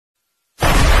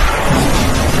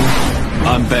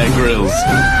I'm Bear Grylls,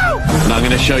 and I'm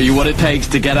going to show you what it takes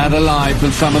to get out alive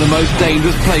from some of the most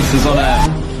dangerous places on Earth.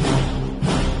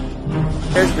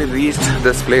 Guys, we reached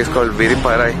this place called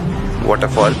Veriparai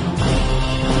waterfall.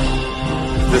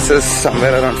 This is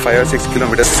somewhere around 5 or 6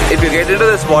 kilometers. If you get into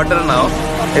this water now,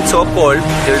 it's so cold,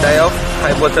 you'll die of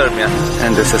hypothermia.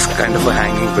 And this is kind of a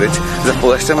hanging bridge. It's the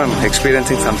first time I'm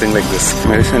experiencing something like this.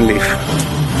 Medicine leaf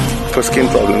for skin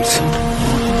problems.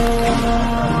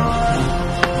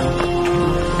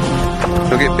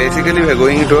 Okay, basically we are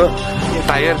going into a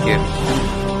tiger cave.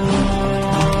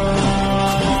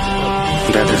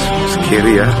 That is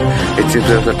scary, yeah. It seems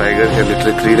that the tiger here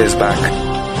literally 3 days back.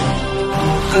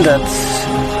 That's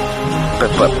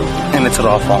pepper in its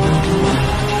raw form.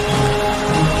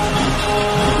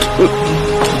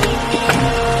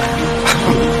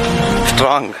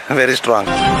 Strong, very strong.